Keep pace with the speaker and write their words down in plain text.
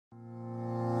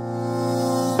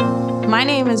My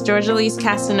name is Jorgieliz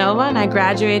Casanova, and I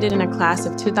graduated in a class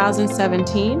of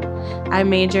 2017. I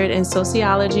majored in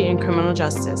sociology and criminal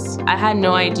justice. I had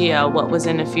no idea what was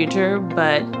in the future,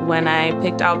 but when I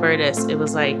picked Albertus, it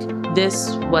was like,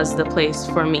 this was the place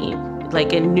for me.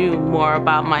 Like, it knew more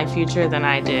about my future than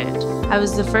I did. I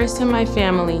was the first in my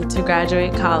family to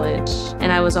graduate college,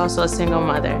 and I was also a single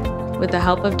mother. With the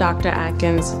help of Dr.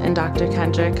 Atkins and Dr.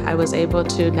 Kendrick, I was able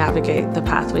to navigate the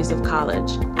pathways of college.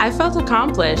 I felt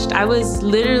accomplished. I was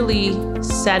literally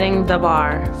setting the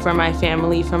bar for my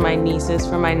family, for my nieces,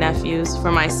 for my nephews,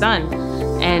 for my son.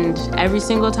 And every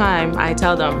single time I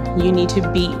tell them, you need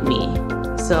to beat me.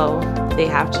 So they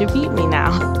have to beat me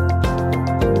now.